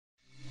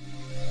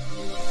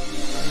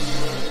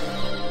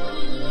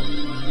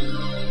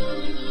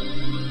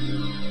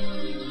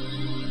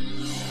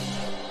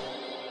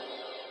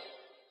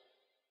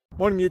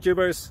Morning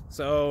YouTubers.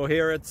 So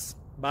here it's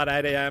about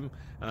 8 a.m.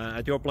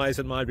 At your place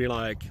it might be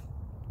like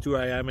 2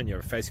 a.m. and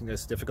you're facing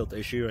this difficult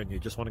issue and you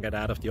just want to get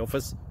out of the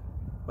office.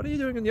 What are you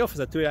doing in the office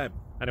at 2 a.m.?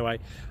 Anyway,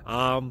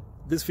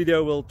 this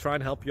video will try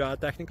and help you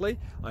out technically.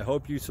 I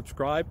hope you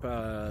subscribe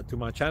to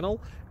my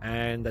channel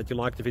and that you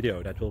like the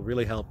video. That will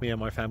really help me and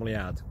my family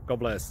out. God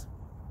bless.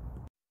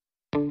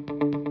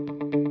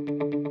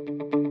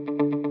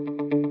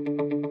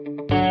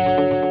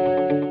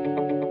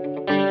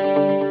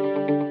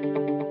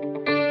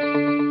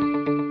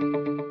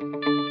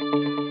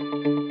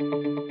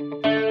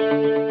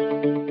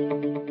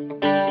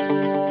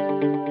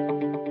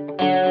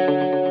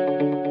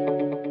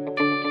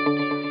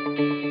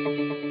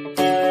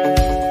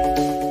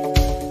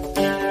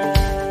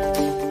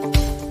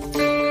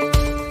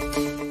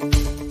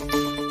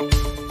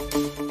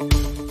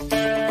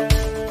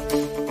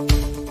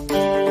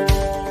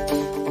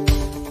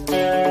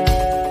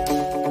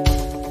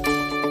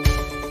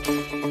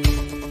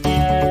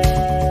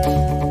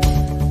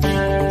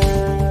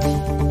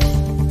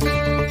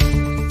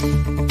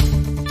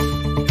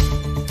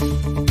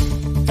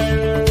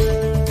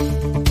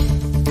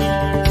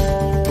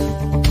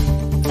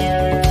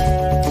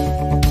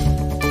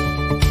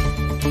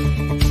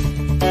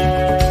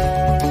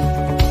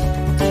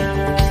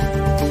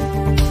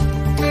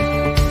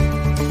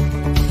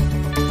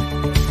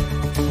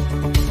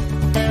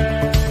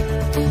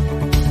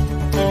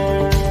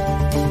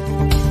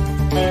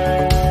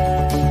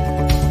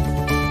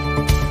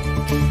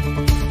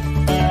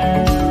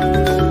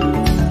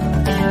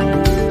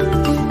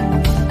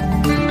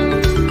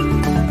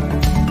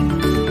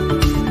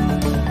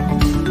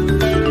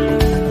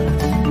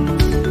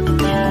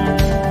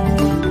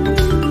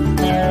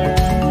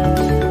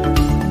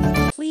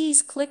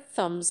 Please click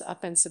thumbs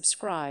up and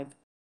subscribe.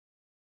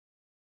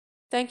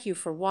 Thank you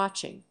for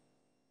watching.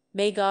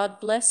 May God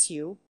bless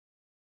you.